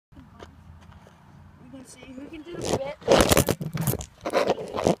and see who can do the best.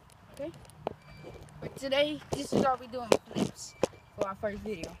 Okay? But today, this is all we doing flips for our first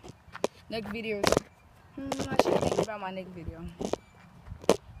video. Next video is, I should think about my next video.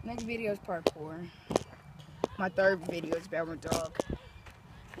 Next video is parkour. My third video is about my dog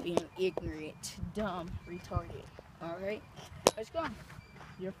being ignorant, dumb, retarded. Alright? Let's go.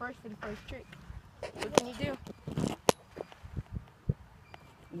 You're first for the first trick. What can you do?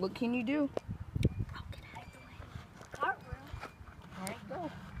 What can you do? How can I do it? Cartwheel. Alright,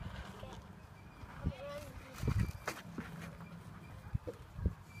 go.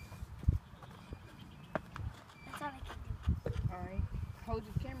 That's all I can do. Alright. Hold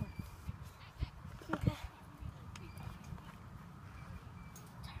your camera. Okay.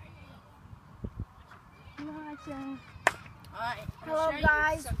 Alright. Hello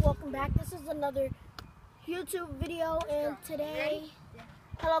guys, welcome back. This is another YouTube video, and today,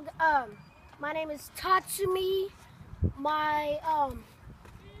 hello, my name is Tatsumi. My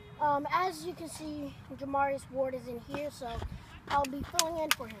as you can see, Jamarius Ward is in here, so I'll be filling in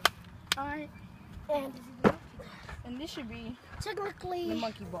for him. Alright. And this should be technically the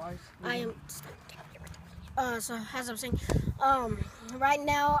monkey bars. I am so as I'm saying, right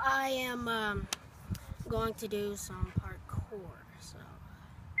now I am going to do some parkour, so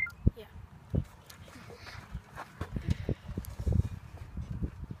yeah.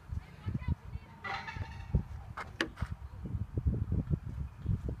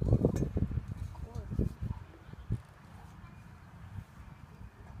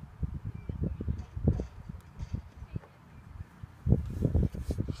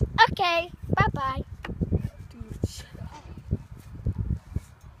 Okay, bye-bye. Dude, shut up.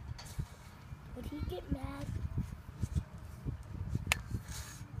 Would he get mad?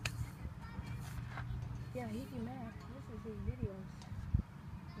 Yeah, he can mad. This is his videos.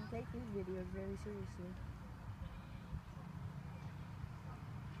 He takes his videos very seriously.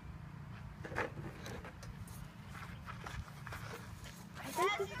 I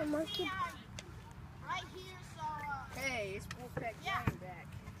think it's the monkey. Right here, so Hey, it's Wolfpack Gang back.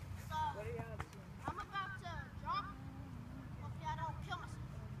 so What are y'all up to? I'm about to jump. Hopefully I don't kill myself.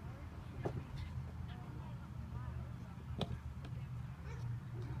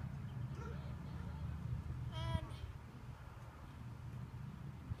 And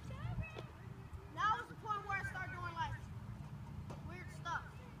now is the point where I start doing like weird stuff.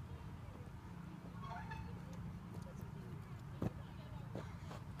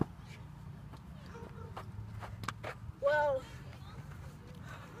 Well,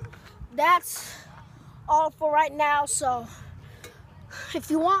 that's all for right now. So if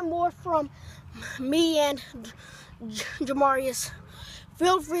you want more from me and Jamarius,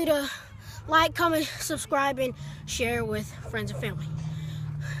 feel free to like, comment, subscribe, and share with friends and family.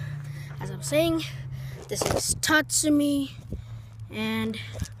 As I'm saying, this is Tatsumi, and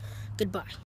goodbye.